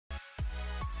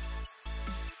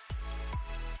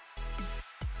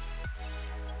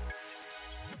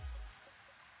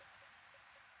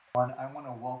everyone. I want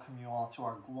to welcome you all to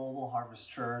our Global Harvest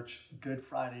Church Good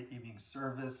Friday evening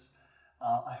service.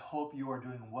 I hope you are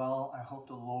doing well. I hope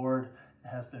the Lord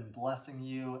has been blessing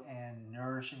you and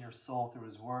nourishing your soul through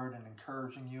His Word and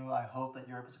encouraging you. I hope that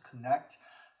you're able to connect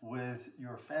with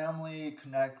your family,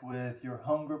 connect with your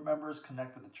home group members,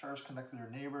 connect with the church, connect with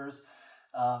your neighbors.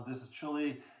 This is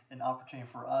truly an opportunity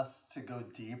for us to go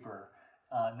deeper.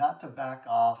 Not to back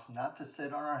off, not to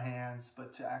sit on our hands,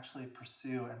 but to actually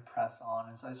pursue and press on.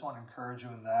 And so I just want to encourage you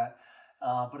in that.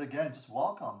 But again, just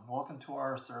welcome. Welcome to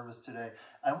our service today.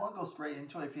 I want to go straight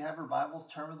into it. If you have your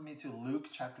Bibles, turn with me to Luke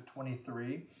chapter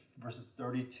 23, verses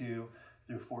 32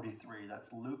 through 43.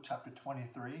 That's Luke chapter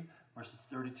 23, verses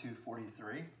 32 to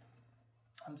 43.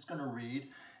 I'm just going to read.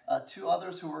 Two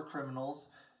others who were criminals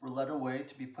were led away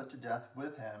to be put to death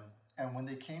with him. And when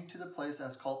they came to the place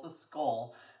that's called the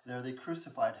Skull, there they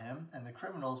crucified him, and the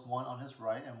criminals, one on his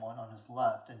right and one on his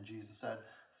left. And Jesus said,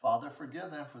 Father, forgive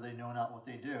them, for they know not what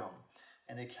they do.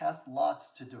 And they cast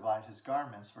lots to divide his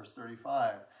garments. Verse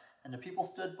 35. And the people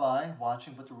stood by,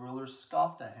 watching, but the rulers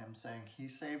scoffed at him, saying, He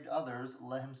saved others,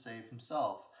 let him save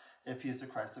himself, if he is the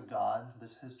Christ of God,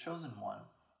 his chosen one.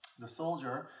 The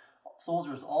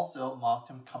soldiers also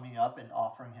mocked him, coming up and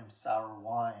offering him sour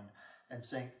wine, and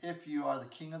saying, If you are the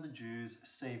King of the Jews,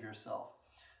 save yourself.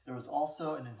 There was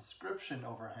also an inscription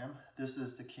over him, This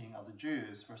is the King of the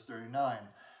Jews. Verse 39.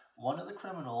 One of the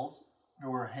criminals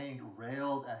who were hanged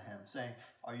railed at him, saying,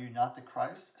 Are you not the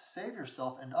Christ? Save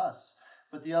yourself and us.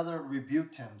 But the other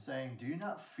rebuked him, saying, Do you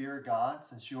not fear God,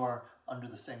 since you are under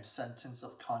the same sentence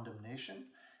of condemnation?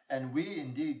 And we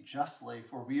indeed justly,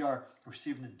 for we are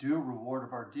receiving the due reward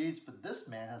of our deeds, but this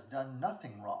man has done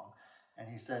nothing wrong. And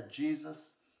he said,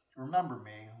 Jesus, remember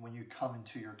me when you come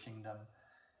into your kingdom.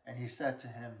 And he said to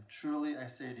him, Truly I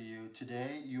say to you,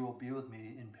 today you will be with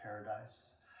me in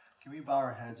paradise. Can we bow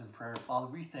our heads in prayer? Father,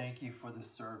 we thank you for this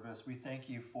service. We thank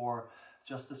you for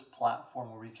just this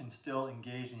platform where we can still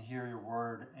engage and hear your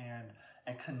word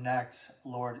and connect,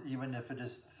 Lord, even if it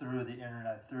is through the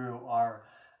internet, through our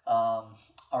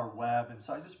web. And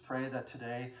so I just pray that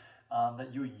today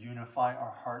that you would unify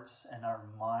our hearts and our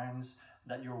minds,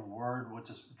 that your word would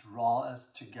just draw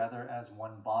us together as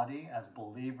one body, as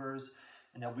believers,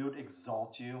 and that we would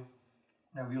exalt you,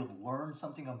 that we would learn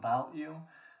something about you,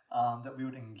 that we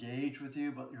would engage with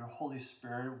you, but your Holy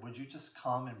Spirit, would you just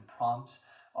come and prompt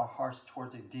our hearts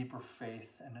towards a deeper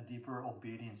faith and a deeper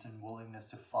obedience and willingness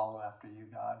to follow after you,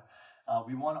 God.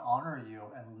 We want to honor you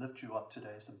and lift you up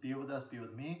today. So be with us, be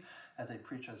with me as I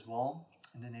preach as well.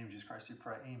 In the name of Jesus Christ we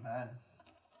pray, amen.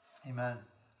 Amen.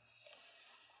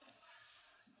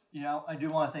 You know, I do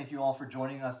want to thank you all for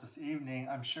joining us this evening.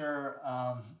 I'm sure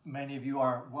many of you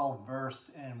are well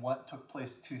versed in what took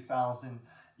place 2,000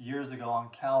 years ago on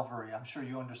Calvary. I'm sure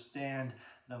you understand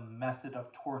the method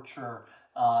of torture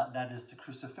that is the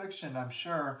crucifixion. I'm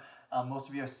sure most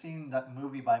of you have seen that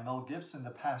movie by Mel Gibson, The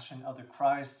Passion of the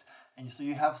Christ, and so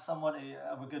you have somewhat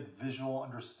of a good visual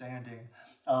understanding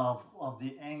of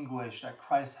the anguish that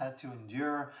Christ had to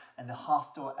endure and the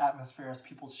hostile atmosphere as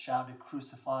people shouted,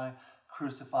 Crucify,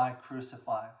 crucify,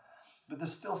 crucify. But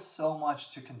there's still so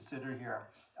much to consider here,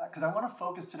 because I want to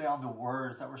focus today on the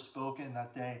words that were spoken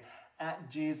that day at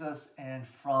Jesus and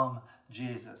from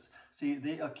Jesus. See,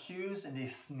 they accused and they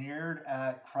sneered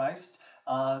at Christ.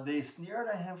 They sneered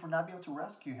at him for not being able to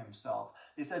rescue himself.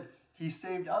 They said, He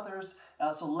saved others,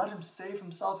 so let him save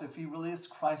himself if he really is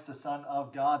Christ, the Son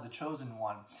of God, the chosen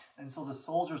one. And so the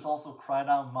soldiers also cried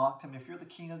out and mocked him, If you're the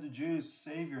King of the Jews,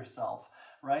 save yourself.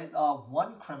 Right?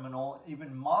 One criminal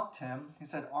even mocked him. He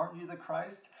said, Aren't you the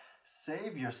Christ?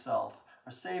 Save yourself,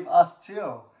 or save us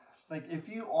too. Like, if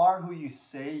you are who you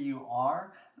say you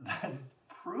are, then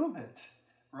prove it,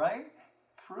 right?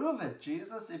 Prove it,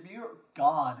 Jesus. If you're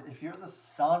God, if you're the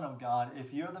Son of God,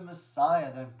 if you're the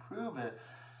Messiah, then prove it.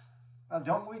 Now,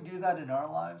 don't we do that in our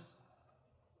lives?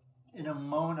 In a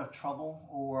moment of trouble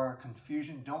or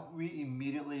confusion, don't we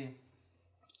immediately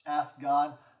ask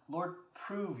God, Lord,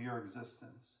 prove your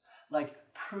existence. Like,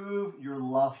 prove your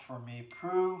love for me.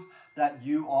 Prove that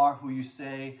you are who you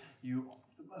say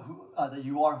that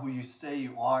you are who you say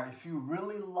you are. If you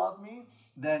really love me,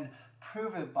 then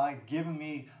prove it by giving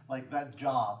me like that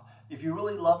job. If you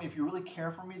really love me, if you really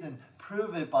care for me, then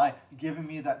prove it by giving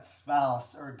me that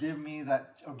spouse, or give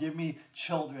me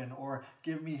children, or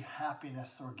give me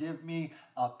happiness, or give me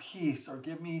peace, or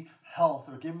give me health,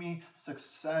 or give me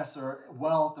success, or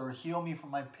wealth, or heal me from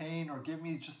my pain, or give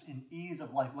me just an ease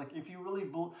of life. Like, if you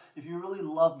really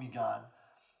love me, God,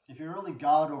 if you're really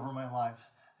God over my life,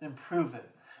 then prove it.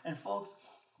 And folks,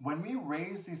 when we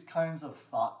raise these kinds of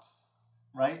thoughts,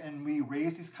 right, and we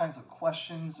raise these kinds of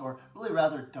questions, or really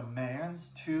rather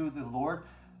demands to the Lord,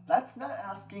 That's not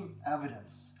asking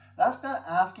evidence. That's not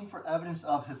asking for evidence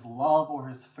of his love or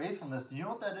his faithfulness. Do you know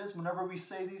what that is whenever we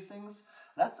say these things?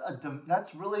 That's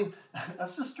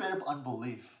just straight up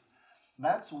unbelief.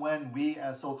 That's when we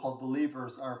as so-called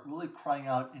believers are really crying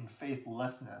out in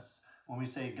faithlessness when we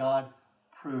say, God,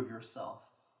 prove yourself.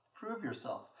 Prove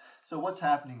yourself. So what's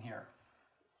happening here?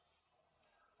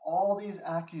 All these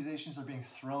accusations are being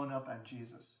thrown up at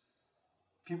Jesus.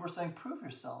 People are saying, prove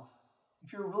yourself.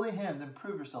 If you're really him, then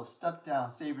prove yourself. Step down,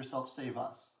 save yourself, save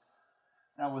us.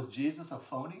 Now, was Jesus a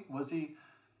phony? Was he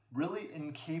really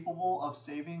incapable of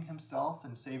saving himself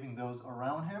and saving those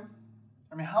around him?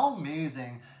 I mean, how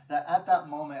amazing that at that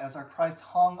moment, as our Christ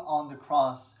hung on the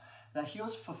cross, that he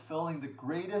was fulfilling the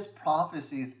greatest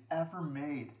prophecies ever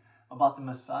made about the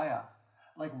Messiah.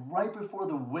 Like right before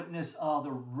the witness of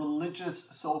the religious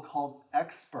so-called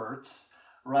experts,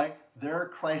 right? Their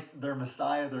Christ, their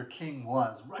Messiah, their King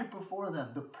was. Right before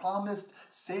them, the promised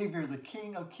Savior, the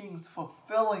King of Kings,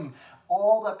 fulfilling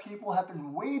all that people have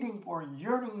been waiting for and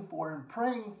yearning for and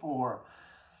praying for.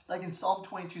 Like in Psalm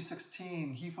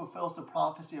 22:16, he fulfills the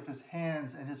prophecy of his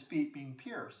hands and his feet being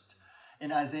pierced.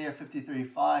 In Isaiah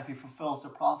 53:5, he fulfills the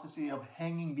prophecy of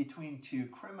hanging between two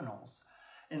criminals.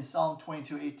 In Psalm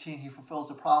 22:18, he fulfills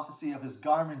the prophecy of his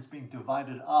garments being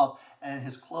divided up and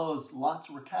his clothes, lots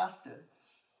were casted.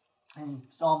 In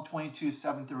Psalm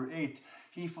 22:7-8,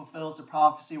 he fulfills the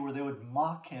prophecy where they would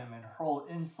mock him and hurl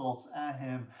insults at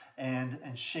him and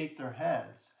shake their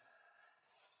heads.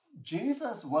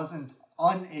 Jesus wasn't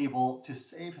unable to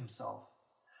save himself.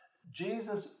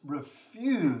 Jesus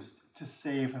refused to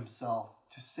save himself,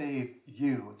 to save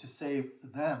you, to save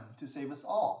them, to save us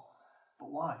all.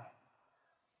 But why?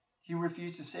 He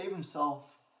refused to save himself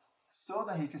so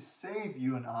that he could save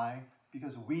you and I,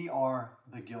 because we are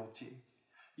the guilty.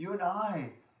 You and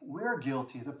I, we're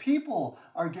guilty. The people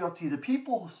are guilty. The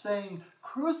people saying,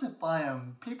 crucify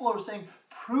him. People are saying,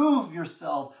 prove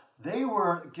yourself. They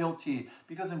were guilty.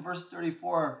 Because in verse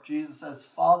 34, Jesus says,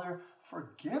 Father,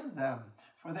 forgive them,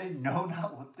 for they know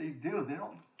not what they do. They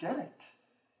don't get it.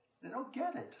 They don't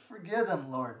get it. Forgive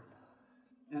them, Lord.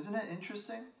 Isn't it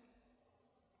interesting?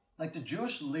 Like the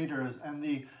Jewish leaders and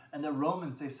the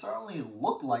Romans, they certainly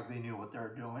looked like they knew what they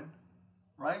were doing,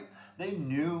 right? They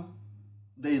knew.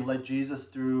 They led Jesus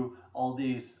through all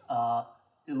these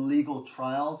illegal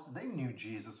trials. They knew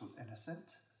Jesus was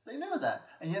innocent. They knew that.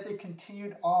 And yet they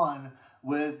continued on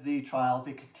with the trials.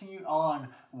 They continued on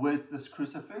with this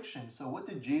crucifixion. So what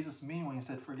did Jesus mean when he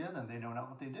said, forgive them? They know not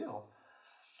what they do.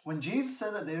 When Jesus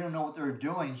said that they don't know what they were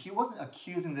doing, he wasn't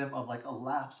accusing them of like a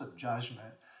lapse of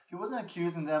judgment. He wasn't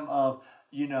accusing them of,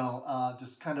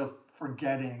 just kind of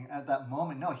forgetting at that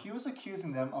moment. No, he was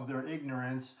accusing them of their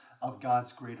ignorance of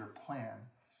God's greater plan.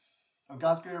 Of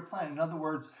God's greater plan. In other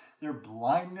words, their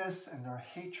blindness and their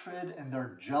hatred and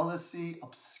their jealousy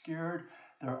obscured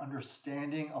their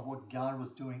understanding of what God was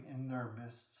doing in their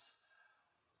midst.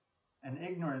 And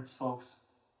ignorance, folks,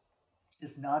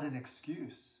 is not an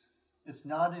excuse. It's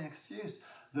not an excuse.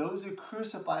 Those who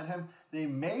crucified him, they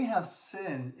may have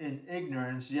sinned in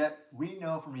ignorance, yet we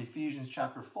know from Ephesians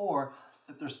chapter 4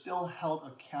 that they're still held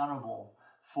accountable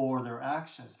for their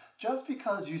actions. Just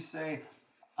because you say,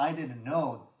 I didn't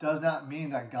know, does not mean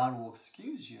that God will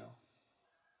excuse you.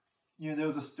 There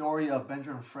was a story of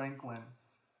Benjamin Franklin,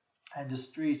 and the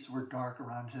streets were dark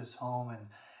around his home,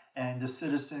 and the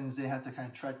citizens, they had to kind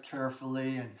of tread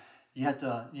carefully, and you had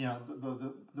to,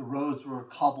 the roads were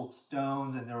cobbled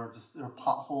stones, and there were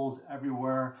potholes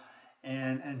everywhere.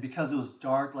 And because it was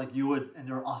dark, and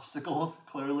there were obstacles,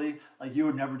 clearly, you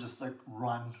would never just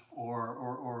run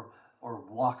or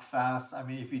walk fast. I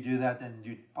mean, if you do that, then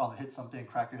you'd probably hit something,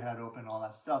 crack your head open, all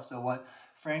that stuff. So what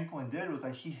Franklin did was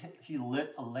he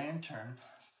lit a lantern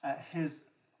at his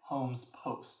home's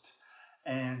post.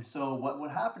 And so what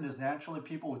would happen is naturally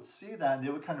people would see that and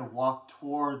they would kind of walk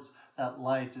towards that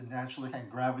light and naturally kind of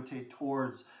gravitate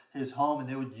towards his home, and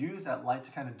they would use that light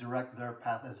to kind of direct their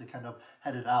path as they kind of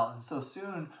headed out. And so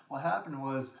soon what happened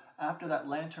was, after that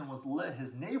lantern was lit,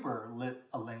 his neighbor lit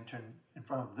a lantern in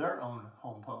front of their own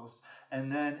home post.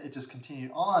 And then it just continued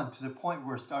on to the point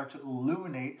where it started to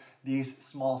illuminate these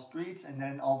small streets, and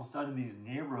then all of a sudden these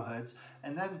neighborhoods,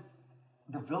 and then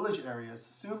the village areas,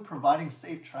 soon providing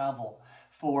safe travel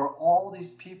for all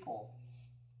these people.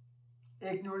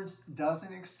 Ignorance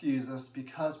doesn't excuse us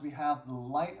because we have the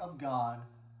light of God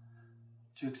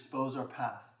to expose our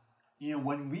path.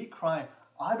 When we cry,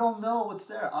 I don't know what's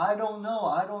there, I don't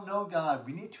know God,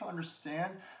 we need to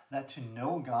understand that to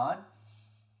know God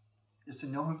is to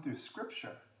know him through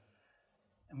Scripture.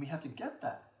 And we have to get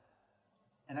that.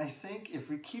 And I think if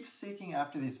we keep seeking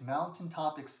after these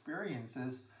mountaintop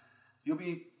experiences, you'll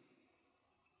be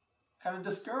kind of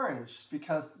discouraged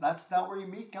because that's not where you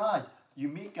meet God. You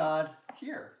meet God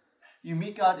here. You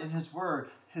meet God in His Word.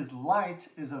 His light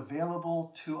is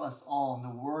available to us all, and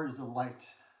the Word is a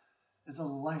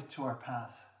light to our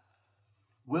path.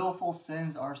 Willful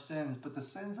sins are sins, but the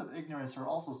sins of ignorance are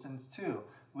also sins too,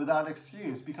 without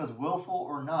excuse, because willful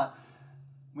or not,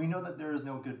 we know that there is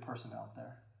no good person out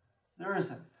there. There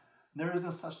isn't. There is no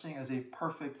such thing as a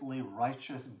perfectly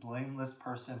righteous, blameless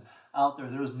person out there.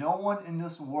 There is no one in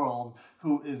this world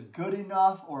who is good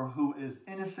enough or who is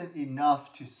innocent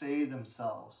enough to save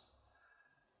themselves.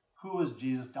 Who was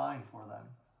Jesus dying for then?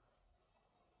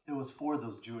 It was for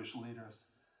those Jewish leaders.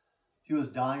 He was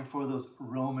dying for those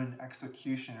Roman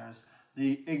executioners,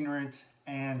 the ignorant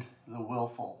and the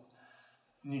willful.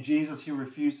 In Jesus, he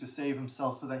refused to save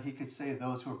himself so that he could save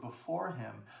those who were before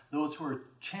him, those who were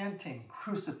chanting,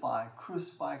 crucify,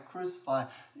 crucify, crucify.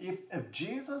 If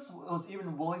Jesus was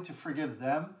even willing to forgive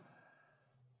them,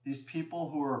 these people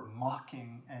who were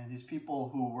mocking and these people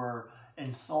who were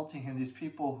insulting him, these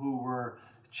people who were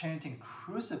chanting,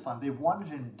 crucify him, they wanted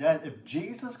him dead. If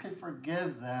Jesus could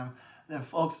forgive them, then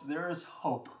folks, there is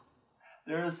hope.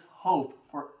 There is hope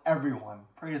for everyone.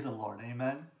 Praise the Lord.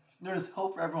 Amen. There's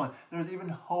hope for everyone. There's even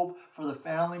hope for the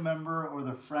family member or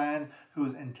the friend who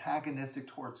is antagonistic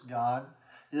towards God.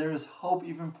 There is hope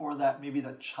even for maybe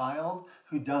that child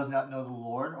who does not know the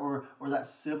Lord, or that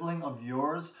sibling of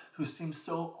yours who seems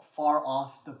so far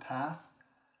off the path.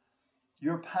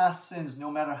 Your past sins,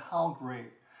 no matter how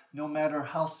great, no matter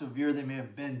how severe they may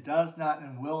have been, does not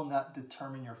and will not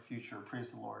determine your future.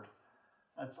 Praise the Lord.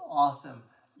 That's awesome.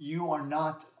 You are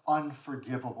not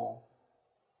unforgivable.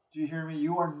 Do you hear me?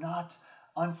 You are not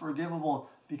unforgivable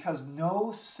because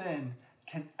no sin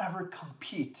can ever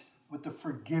compete with the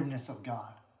forgiveness of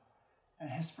God. And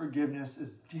his forgiveness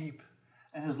is deep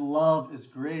and his love is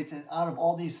great. And out of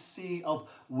all these sea of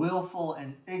willful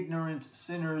and ignorant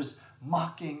sinners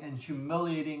mocking and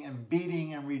humiliating and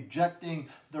beating and rejecting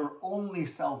their only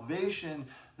salvation,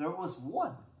 there was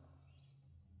one.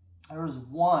 There was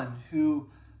one who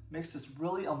makes this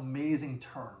really amazing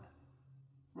turn.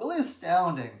 Really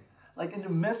astounding. Like in the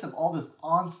midst of all this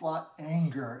onslaught,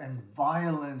 anger and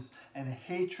violence and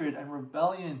hatred and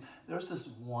rebellion, there's this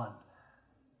one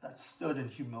that stood in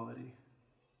humility.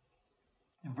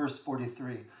 In verse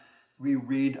 43, we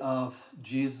read of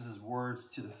Jesus' words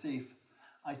to the thief.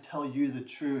 I tell you the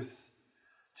truth,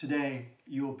 today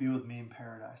you will be with me in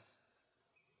paradise.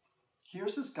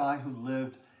 Here's this guy who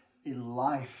lived a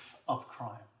life of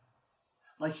crime.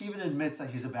 Like he even admits that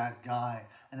he's a bad guy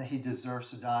and that he deserves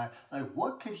to die. Like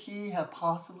what could he have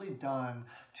possibly done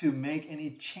to make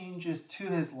any changes to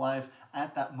his life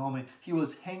at that moment? He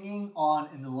was hanging on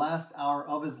in the last hour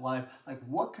of his life. Like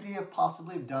what could he have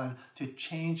possibly done to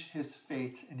change his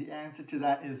fate? And the answer to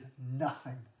that is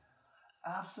nothing.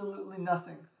 Absolutely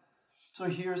nothing. So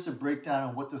here's a breakdown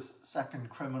of what this second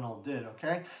criminal did,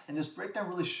 okay? And this breakdown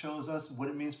really shows us what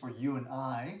it means for you and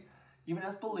I, even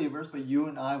as believers, but you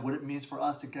and I, what it means for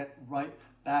us to get right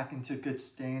back into good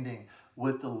standing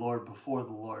with the Lord, before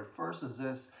the Lord. First is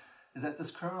that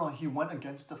this criminal, he went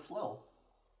against the flow.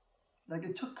 Like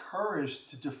it took courage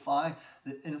to defy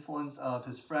the influence of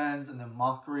his friends and the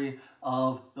mockery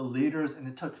of the leaders, and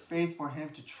it took faith for him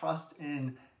to trust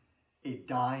in a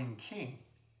dying king,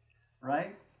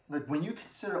 right? Like when you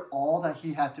consider all that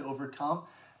he had to overcome,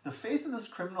 the faith of this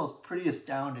criminal is pretty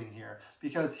astounding here,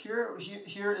 because here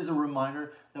is a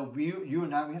reminder that you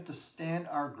and I, we have to stand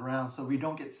our ground so we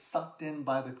don't get sucked in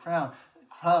by the crowd.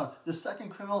 The second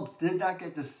criminal did not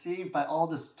get deceived by all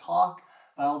this talk,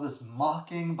 by all this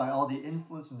mocking, by all the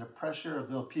influence and the pressure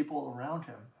of the people around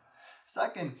him.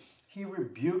 Second, he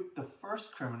rebuked the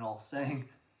first criminal, saying,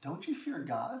 don't you fear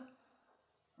God?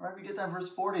 Right, we get that in verse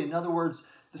 40. In other words,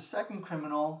 the second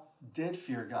criminal did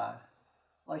fear God.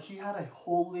 Like he had a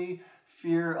holy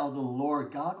fear of the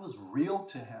Lord. God was real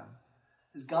to him.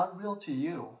 Is God real to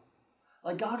you?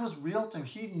 Like God was real to him.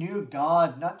 He knew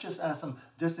God not just as some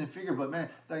distant figure, but man,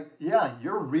 like, yeah,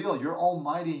 you're real. You're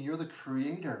almighty and you're the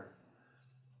creator.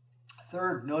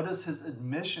 Third, notice his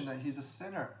admission that he's a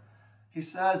sinner. He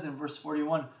says in verse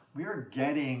 41, we are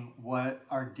getting what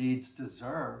our deeds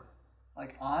deserve.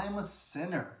 Like I'm a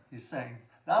sinner, he's saying.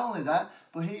 Not only that,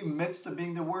 but he admits to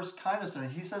being the worst kind of sinner.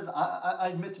 He says, I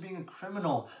admit to being a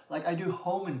criminal. Like I do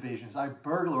home invasions, I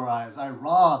burglarize, I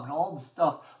rob, and all the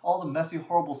stuff, all the messy,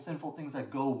 horrible, sinful things that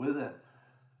go with it.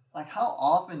 Like how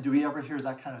often do we ever hear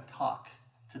that kind of talk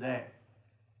today?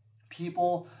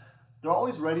 People, they're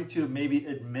always ready to maybe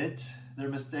admit their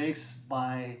mistakes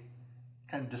by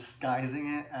kind of disguising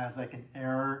it as like an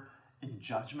error in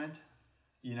judgment,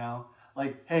 you know?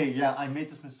 Like, hey, yeah, I made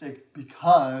this mistake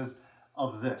because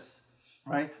of this.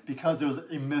 right? Because there was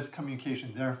a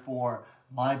miscommunication, therefore,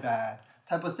 my bad,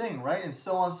 type of thing, right? And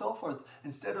so on and so forth.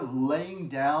 Instead of laying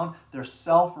down their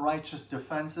self-righteous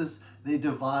defenses, they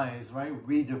devise, right?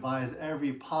 We devise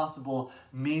every possible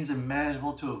means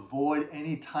imaginable to avoid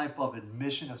any type of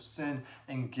admission of sin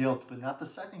and guilt, but not the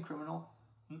second criminal.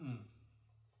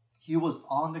 He was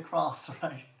on the cross,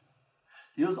 right?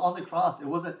 He was on the cross. It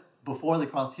wasn't before the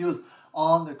cross. He was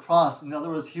on the cross. In other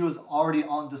words, he was already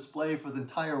on display for the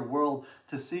entire world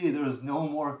to see. There was no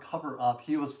more cover up.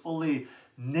 He was fully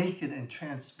naked and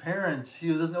transparent.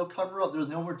 There's no cover up. There's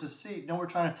no more deceit. No more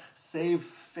trying to save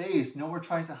face. No more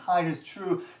trying to hide his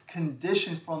true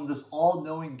condition from this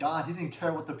all-knowing God. He didn't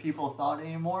care what the people thought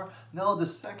anymore. No, the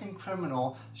second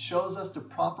criminal shows us the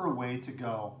proper way to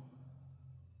go.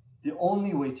 The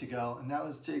only way to go, and that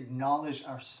was to acknowledge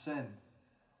our sin.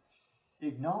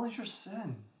 Acknowledge your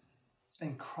sin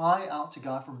and cry out to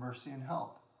God for mercy and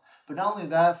help. But not only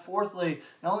that, fourthly,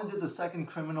 not only did the second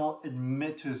criminal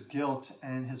admit to his guilt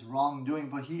and his wrongdoing,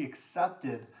 but he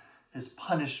accepted his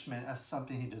punishment as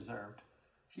something he deserved.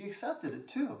 He accepted it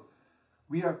too.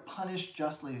 We are punished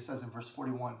justly, he says in verse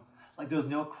 41. Like there was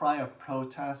no cry of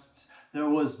protest. There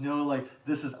was no like,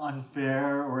 this is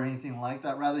unfair or anything like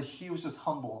that. Rather, he was just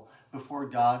humble before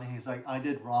God. And he's like, I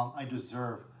did wrong. I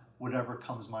deserve whatever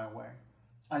comes my way.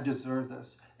 I deserve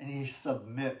this. And he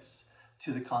submits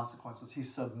to the consequences. He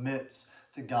submits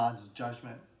to God's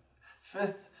judgment.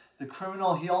 Fifth, the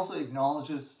criminal, he also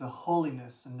acknowledges the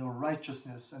holiness and the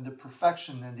righteousness and the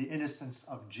perfection and the innocence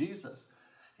of Jesus.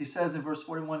 He says in verse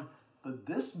 41, but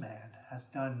this man has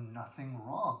done nothing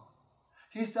wrong.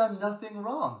 He's done nothing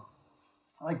wrong.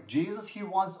 Like Jesus, he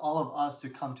wants all of us to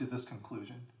come to this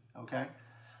conclusion, okay?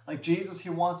 Like Jesus, he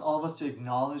wants all of us to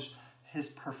acknowledge his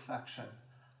perfection.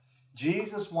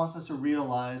 Jesus wants us to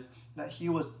realize that he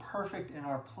was perfect in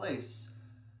our place.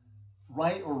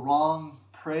 Right or wrong,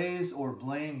 praise or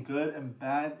blame, good and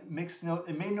bad,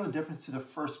 it made no difference to the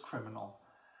first criminal.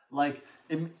 Like,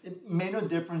 it made no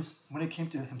difference when it came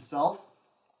to himself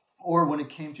or when it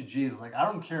came to Jesus. Like, I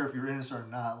don't care if you're innocent or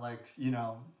not. Like, you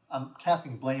know, I'm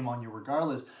casting blame on you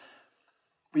regardless.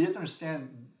 But you have to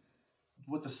understand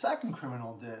what the second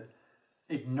criminal did,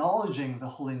 acknowledging the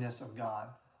holiness of God,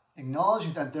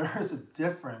 acknowledging that there is a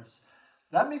difference.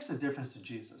 That makes a difference to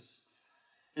Jesus.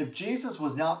 If Jesus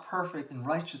was not perfect and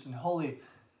righteous and holy,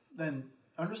 then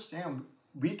understand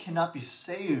we cannot be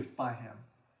saved by him.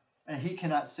 And he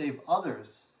cannot save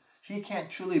others. He can't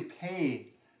truly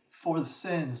pay for the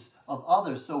sins of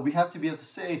others. So we have to be able to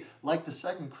say, like the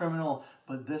second criminal,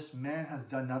 but this man has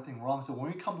done nothing wrong. So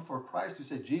when we come before Christ, we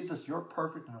say, Jesus, you're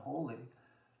perfect and holy.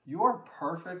 You are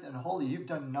perfect and holy. You've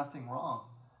done nothing wrong.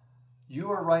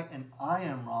 You are right and I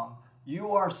am wrong.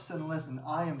 You are sinless and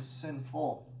I am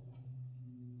sinful.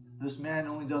 This man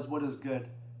only does what is good.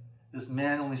 This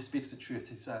man only speaks the truth,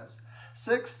 he says.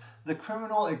 6, the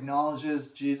criminal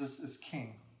acknowledges Jesus is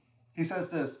king. He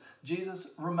says this, Jesus,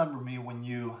 remember me when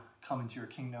you come into your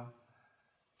kingdom.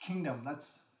 Kingdom,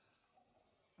 that's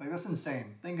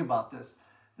insane. Think about this.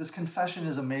 This confession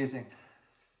is amazing.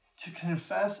 To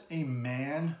confess a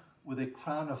man with a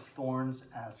crown of thorns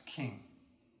as king,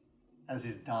 as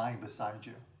he's dying beside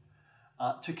you.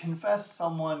 To confess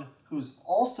someone who's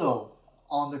also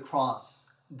on the cross,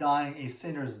 dying a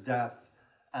sinner's death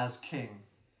as king.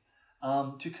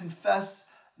 To confess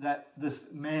that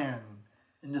this man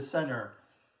in the center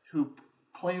who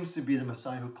claims to be the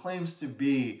Messiah, who claims to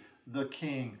be the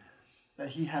king, that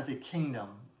he has a kingdom.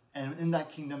 And in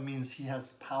that kingdom means he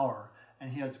has power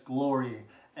and he has glory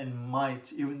and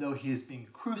might, even though he is being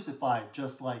crucified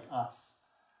just like us.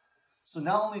 So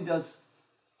not only does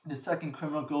the second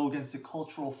criminal go against the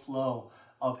cultural flow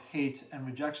of hate and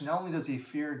rejection, not only does he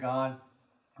fear God,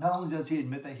 not only does he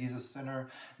admit that he's a sinner,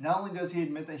 not only does he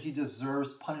admit that he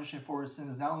deserves punishment for his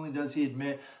sins, not only does he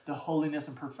admit the holiness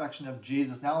and perfection of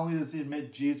Jesus, not only does he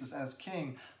admit Jesus as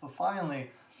king, but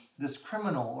finally, this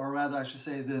criminal, or rather I should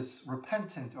say this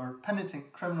repentant or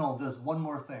penitent criminal does one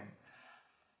more thing.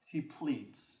 He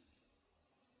pleads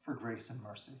for grace and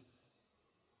mercy.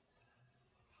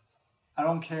 I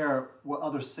don't care what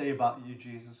others say about you,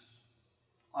 Jesus.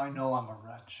 I know I'm a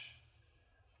wretch.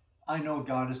 I know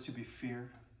God is to be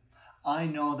feared. I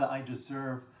know that I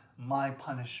deserve my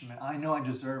punishment. I know I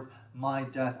deserve my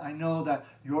death. I know that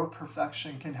your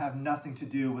perfection can have nothing to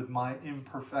do with my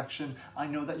imperfection. I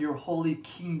know that your holy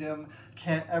kingdom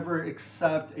can't ever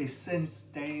accept a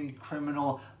sin-stained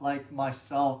criminal like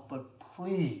myself. But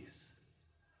please,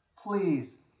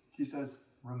 please, he says,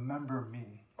 remember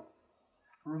me.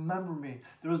 Remember me.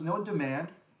 There was no demand.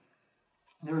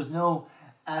 There was no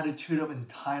attitude of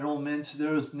entitlement.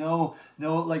 There's no,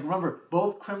 like, remember,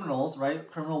 both criminals, right?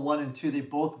 Criminal 1 and 2, they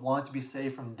both want to be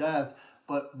saved from death.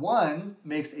 But one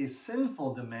makes a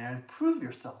sinful demand, prove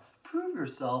yourself.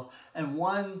 And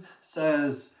one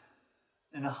says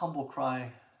in a humble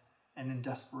cry and in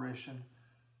desperation,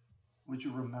 would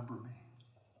you remember me?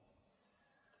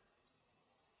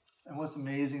 And what's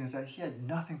amazing is that he had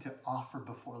nothing to offer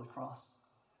before the cross.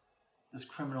 This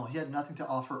criminal, he had nothing to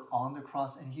offer on the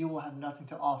cross, and he will have nothing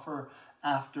to offer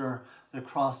after the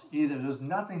cross either. There's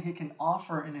nothing he can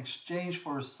offer in exchange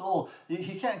for his soul.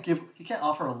 He can't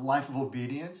offer a life of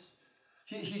obedience.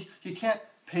 He can't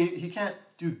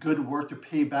do good work to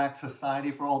pay back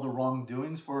society for all the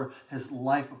wrongdoings, for his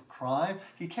life of crime.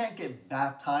 He can't get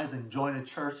baptized and join a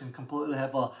church and completely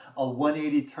have a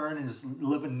 180 turn and just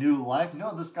live a new life.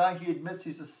 No, this guy, he admits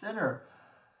he's a sinner.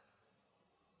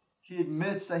 He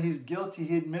admits that he's guilty.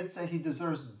 He admits that he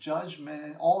deserves judgment.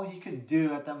 And all he could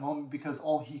do at that moment, because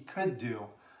all he could do,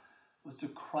 was to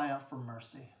cry out for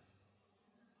mercy.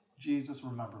 Jesus,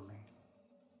 remember me.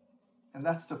 And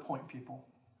that's the point, people.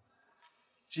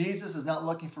 Jesus is not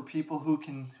looking for people who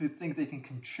think they can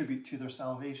contribute to their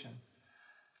salvation.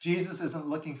 Jesus isn't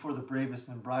looking for the bravest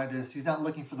and brightest. He's not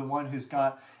looking for the one who's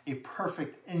got a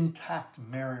perfect, intact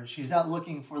marriage. He's not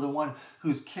looking for the one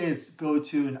whose kids go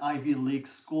to an Ivy League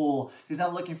school. He's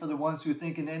not looking for the ones who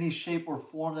think in any shape or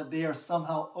form that they are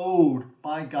somehow owed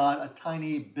by God a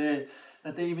tiny bit,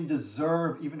 that they even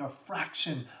deserve even a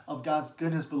fraction of God's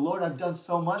goodness. But Lord, I've done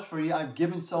so much for you. I've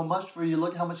given so much for you.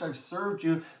 Look how much I've served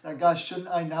you. That God, shouldn't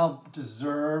I now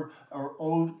deserve or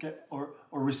owe or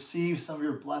receive some of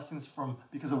your blessings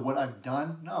because of what I've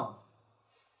done? No.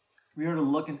 We are to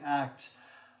look and act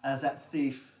as that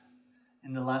thief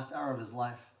in the last hour of his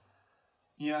life.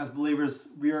 You know, as believers,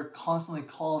 we are constantly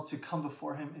called to come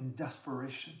before him in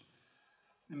desperation.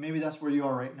 And maybe that's where you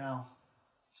are right now.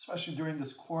 Especially during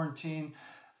this quarantine,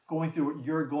 going through what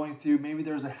you're going through, maybe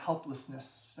there's a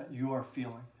helplessness that you are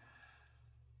feeling.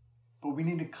 But we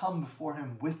need to come before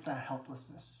him with that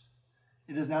helplessness.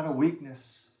 It is not a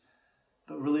weakness,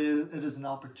 but really it is an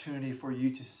opportunity for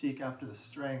you to seek after the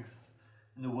strength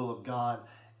and the will of God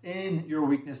in your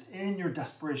weakness, in your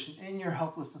desperation, in your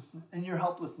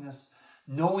helplessness,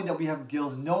 knowing that we have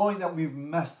guilt, knowing that we've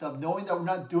messed up, knowing that we're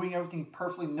not doing everything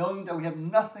perfectly, knowing that we have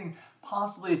nothing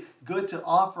possibly good to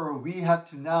offer. We have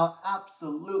to now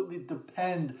absolutely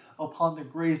depend upon the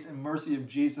grace and mercy of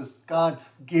Jesus. God,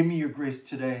 give me your grace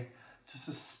today to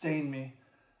sustain me,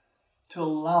 to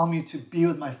allow me to be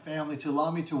with my family, to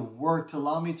allow me to work, to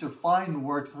allow me to find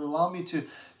work, to allow me to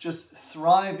just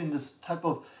thrive in this type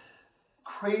of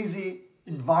crazy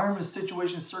environment,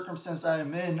 situation, circumstance that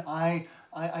I'm in.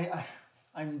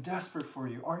 I'm desperate for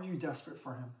you. Are you desperate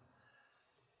for him?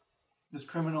 This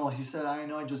criminal, he said, I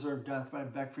know I deserve death, but I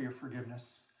beg for your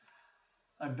forgiveness.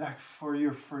 I beg for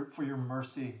your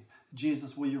mercy.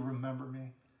 Jesus, will you remember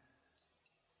me?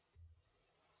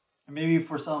 And maybe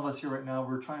for some of us here right now,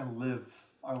 we're trying to live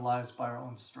our lives by our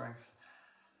own strength.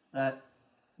 That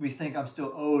we think I'm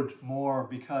still owed more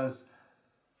because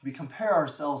we compare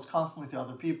ourselves constantly to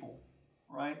other people,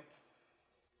 right?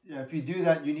 Yeah, if you do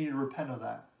that, you need to repent of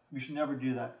that. We should never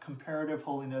do that. Comparative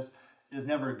holiness is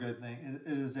never a good thing.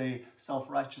 It is a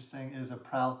self-righteous thing. It is a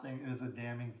proud thing. It is a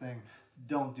damning thing.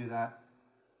 Don't do that.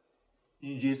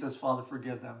 Jesus, Father,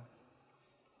 forgive them.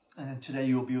 And then today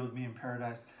you will be with me in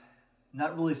paradise. And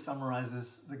that really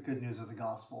summarizes the good news of the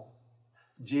gospel.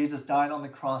 Jesus died on the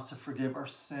cross to forgive our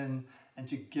sin and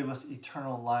to give us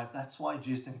eternal life. That's why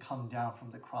Jesus didn't come down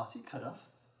from the cross. He could have.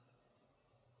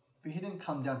 But he didn't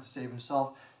come down to save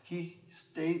himself. He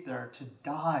stayed there to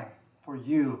die for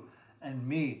you and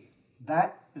me.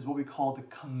 That is what we call the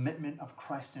commitment of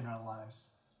Christ in our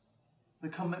lives. The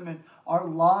commitment, our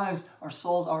lives, our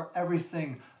souls, our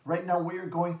everything. Right now, what you're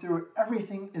going through,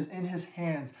 everything is in his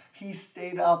hands. He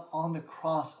stayed up on the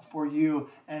cross for you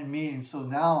and me. And so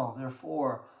now,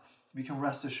 therefore, we can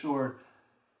rest assured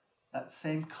that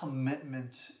same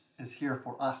commitment is here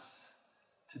for us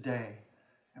today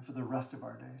and for the rest of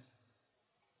our days.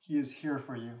 He is here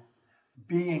for you.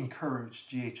 Be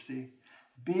encouraged, GHC.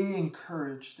 Be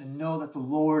encouraged and know that the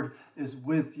Lord is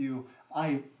with you.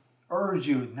 I urge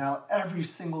you now every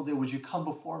single day, would you come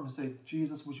before him and say,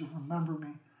 Jesus, would you remember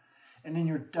me? And in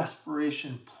your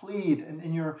desperation, plead.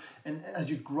 And as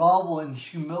you grovel in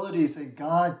humility, say,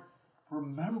 God,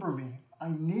 remember me. I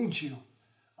need you.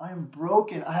 I am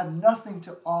broken. I have nothing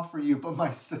to offer you but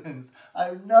my sins. I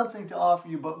have nothing to offer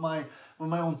you but my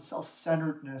own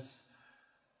self-centeredness.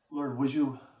 Lord, would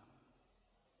you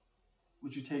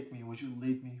take me? Would you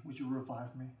lead me? Would you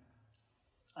revive me?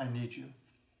 I need you.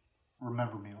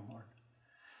 Remember me, O Lord.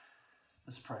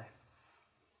 Let's pray.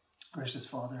 Gracious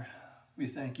Father, we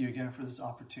thank you again for this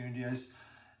opportunity.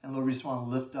 And Lord, we just want to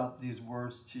lift up these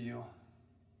words to you.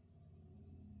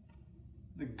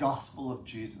 The gospel of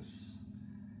Jesus,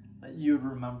 that you would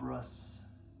remember us,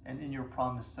 and in your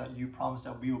promise that you promised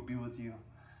that we will be with you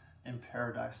in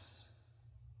paradise.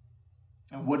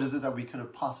 And what is it that we could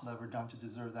have possibly ever done to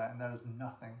deserve that? And that is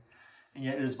nothing. And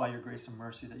yet it is by your grace and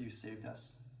mercy that you saved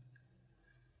us.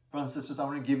 Brothers and sisters, I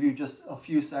want to give you just a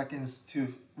few seconds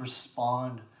to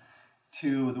respond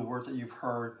to the words that you've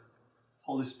heard.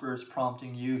 Holy Spirit's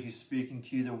prompting you. He's speaking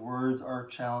to you. The words are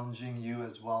challenging you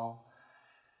as well.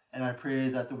 And I pray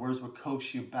that the words would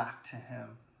coax you back to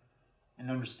him,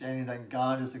 and understanding that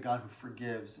God is a God who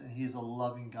forgives, and he's a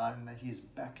loving God, and that he's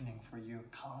beckoning for you.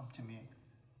 Come to me.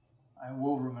 I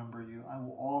will remember you. I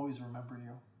will always remember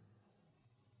you.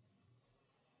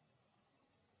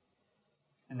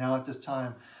 And now at this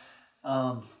time,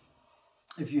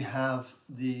 if you have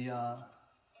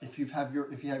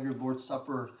your Lord's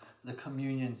Supper, the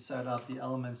communion set up, the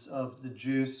elements of the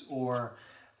juice or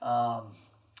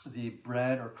the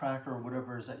bread or cracker or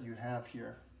whatever it is that you have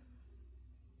here,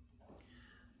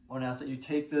 I want to ask that you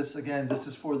take this. Again, this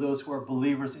is for those who are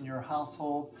believers in your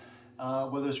household,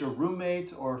 whether it's your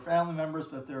roommate or family members,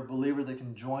 but if they're a believer, they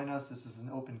can join us. This is an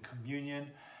open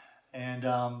communion. And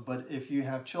but if you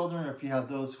have children, or if you have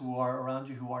those who are around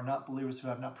you who are not believers, who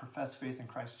have not professed faith in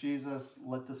Christ Jesus,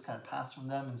 let this kind of pass from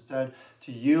them. Instead,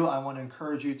 to you, I want to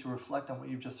encourage you to reflect on what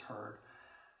you've just heard,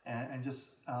 and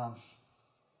just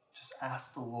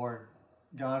ask the Lord,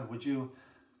 God, would you,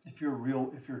 if you're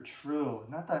real, if you're true,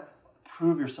 not that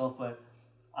prove yourself, but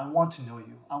I want to know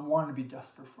you. I want to be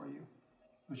desperate for you.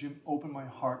 Would you open my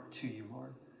heart to you,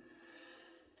 Lord?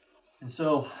 And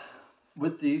so,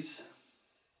 with these,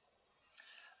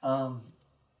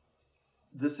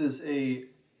 this is a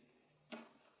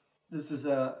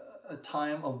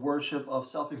time of worship, of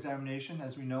self-examination.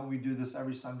 As we know, we do this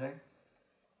every Sunday.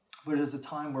 But it is a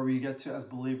time where we get to, as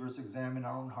believers, examine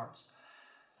our own hearts.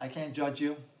 I can't judge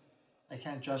you. I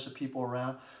can't judge the people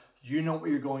around. You know what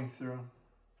you're going through.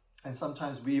 And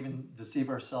sometimes we even deceive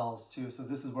ourselves too. So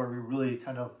this is where we really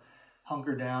kind of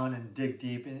hunker down and dig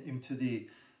deep into the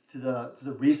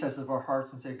recesses of our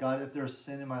hearts and say, God, if there's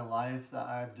sin in my life that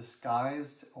I've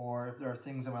disguised, or if there are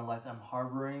things in my life that I'm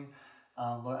harboring,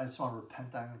 Lord, I just want to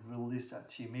repent that and release that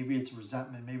to you. Maybe it's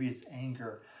resentment, maybe it's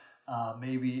anger,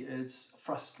 maybe it's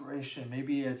frustration,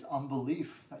 maybe it's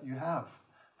unbelief that you have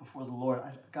before the Lord.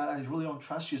 God, I really don't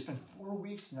trust you. It's been 4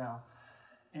 weeks now,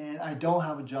 and I don't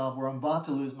have a job, or I'm about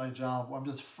to lose my job, or I'm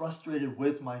just frustrated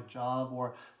with my job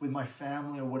or with my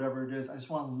family or whatever it is. I just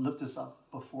want to lift this up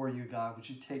before you, God. Would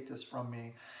you take this from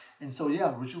me? And so,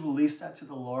 yeah, would you release that to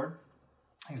the Lord?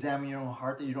 Examine your own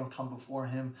heart that you don't come before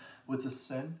him with a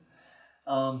sin.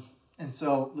 And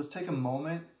so let's take a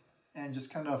moment and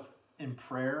just kind of in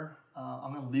prayer.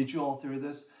 I'm going to lead you all through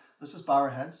this. Let's just bow our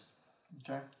heads,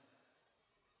 okay?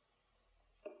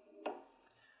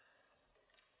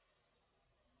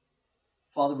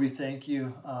 Father, we thank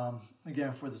you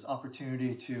again for this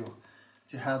opportunity to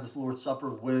have this Lord's Supper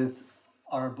with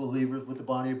our believers, with the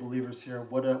body of believers here.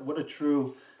 What a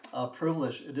true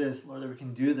privilege it is, Lord, that we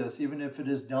can do this, even if it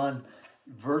is done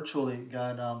virtually.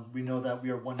 God, we know that we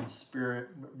are one in spirit.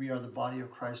 We are the body of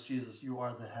Christ Jesus. You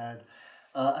are the head.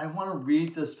 I want to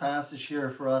read this passage here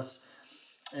for us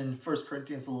in 1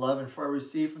 Corinthians 11. For I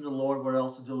received from the Lord what I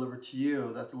also delivered to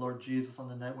you, that the Lord Jesus, on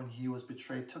the night when he was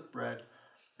betrayed, took bread.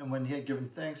 And when he had given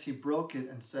thanks, he broke it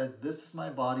and said, "This is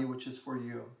my body, which is for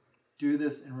you. Do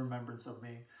this in remembrance of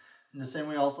me." In the same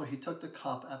way also he took the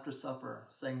cup after supper,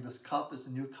 saying, "This cup is the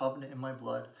new covenant in my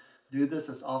blood. Do this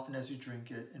as often as you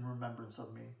drink it in remembrance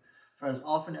of me. For as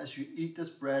often as you eat this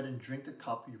bread and drink the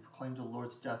cup, you proclaim the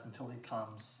Lord's death until he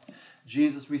comes."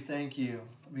 Jesus, we thank you.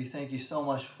 We thank you so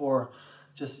much for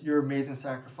just your amazing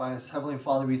sacrifice. Heavenly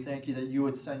Father, we thank you that you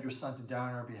would send your Son to die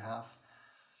on our behalf.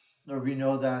 Lord, we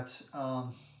know that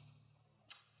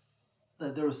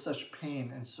that there was such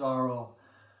pain and sorrow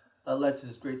that led to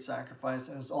this great sacrifice,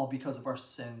 and it's all because of our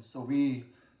sins. So we,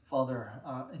 Father,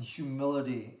 in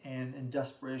humility and in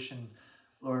desperation,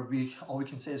 Lord, all we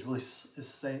can say is really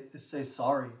say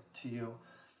sorry to you,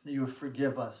 that you would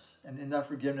forgive us. And in that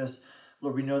forgiveness,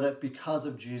 Lord, we know that because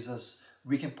of Jesus,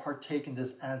 we can partake in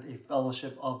this as a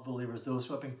fellowship of believers, those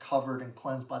who have been covered and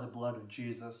cleansed by the blood of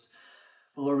Jesus.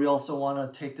 But Lord, we also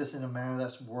want to take this in a manner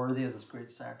that's worthy of this great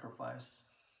sacrifice.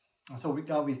 And so,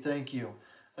 God, we thank you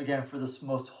again for this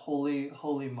most holy,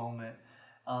 holy moment.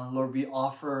 Lord, we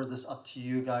offer this up to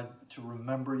you, God, to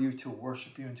remember you, to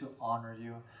worship you, and to honor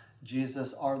you.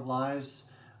 Jesus, our lives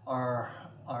are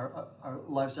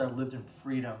lives that are lived in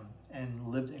freedom and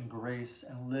lived in grace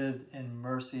and lived in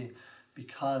mercy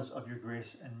because of your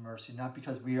grace and mercy, not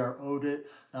because we are owed it,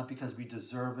 not because we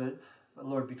deserve it, but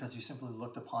Lord, because you simply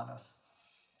looked upon us.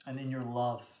 And in your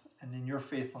love and in your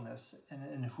faithfulness and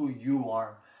in who you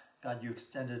are, God, you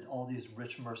extended all these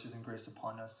rich mercies and grace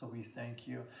upon us. So we thank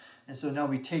you. And so now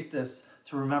we take this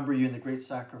to remember you in the great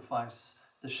sacrifice,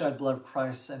 the shed blood of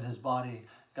Christ and his body.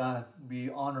 God, we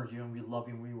honor you and we love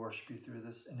you and we worship you through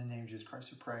this. In the name of Jesus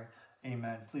Christ we pray.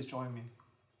 Amen. Please join me.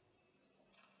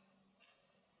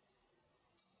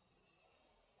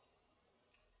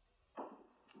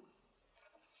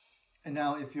 And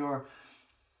now if you're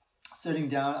sitting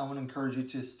down, I want to encourage you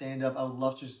to stand up. I would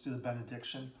love to just do the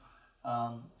benediction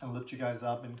and lift you guys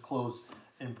up and close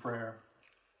in prayer.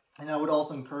 And I would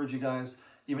also encourage you guys,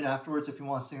 even afterwards, if you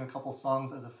want to sing a couple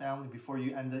songs as a family before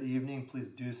you end the evening, please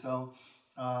do so.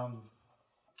 And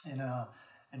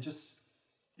just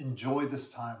enjoy this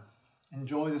time.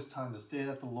 Enjoy this time, this day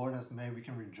that the Lord has made. We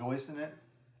can rejoice in it.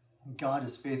 God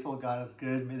is faithful. God is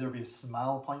good. May there be a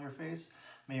smile upon your face.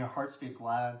 May your hearts be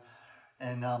glad.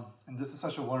 And this is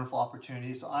such a wonderful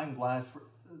opportunity. So I'm glad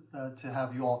to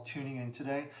have you all tuning in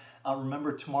today.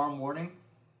 Remember, tomorrow morning,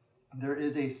 there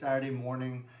is a Saturday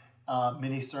morning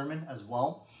mini sermon as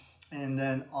well. And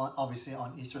then obviously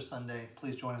on Easter Sunday,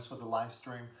 please join us for the live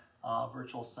stream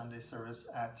virtual Sunday service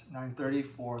at 9:30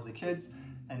 for the kids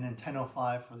and then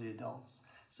 10:05 for the adults.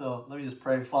 So let me just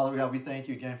pray. Father God, we thank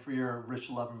you again for your rich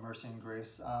love and mercy and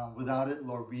grace. Without it,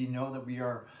 Lord, we know that we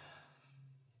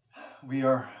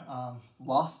are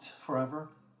lost forever,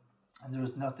 and there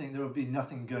will be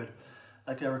nothing good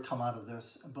that could ever come out of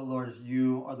this. But Lord,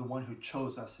 you are the one who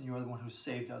chose us, and you are the one who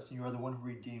saved us, and you are the one who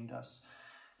redeemed us.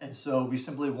 And so we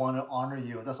simply want to honor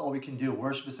you. That's all we can do.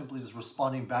 Worship is simply just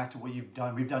responding back to what you've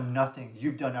done. We've done nothing.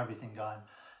 You've done everything, God.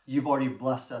 You've already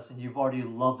blessed us, and you've already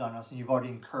loved on us, and you've already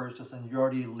encouraged us, and you're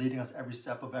already leading us every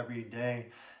step of every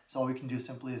day. So all we can do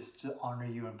simply is to honor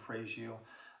you and praise you.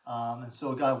 And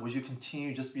so, God, would you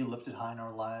continue just to be lifted high in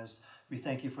our lives? We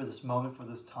thank you for this moment, for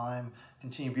this time.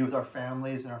 Continue to be with our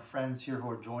families and our friends here who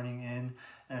are joining in.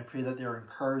 And I pray that they are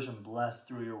encouraged and blessed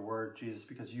through your word, Jesus,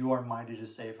 because you are mighty to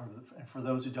save. And for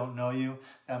those who don't know you,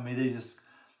 God, may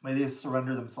they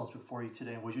surrender themselves before you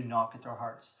today. And would you knock at their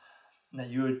hearts? And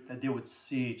that they would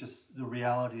see just the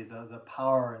reality, the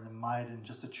power and the might and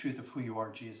just the truth of who you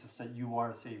are, Jesus, that you are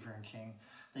a Savior and King,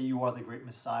 that you are the great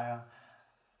Messiah.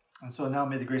 And so now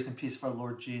may the grace and peace of our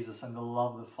Lord Jesus and the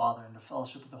love of the Father and the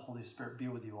fellowship of the Holy Spirit be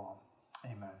with you all.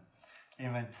 Amen.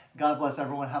 Amen. God bless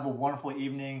everyone. Have a wonderful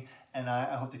evening. And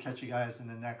I hope to catch you guys in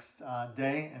the next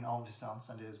day and obviously on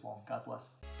Sunday as well. God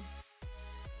bless.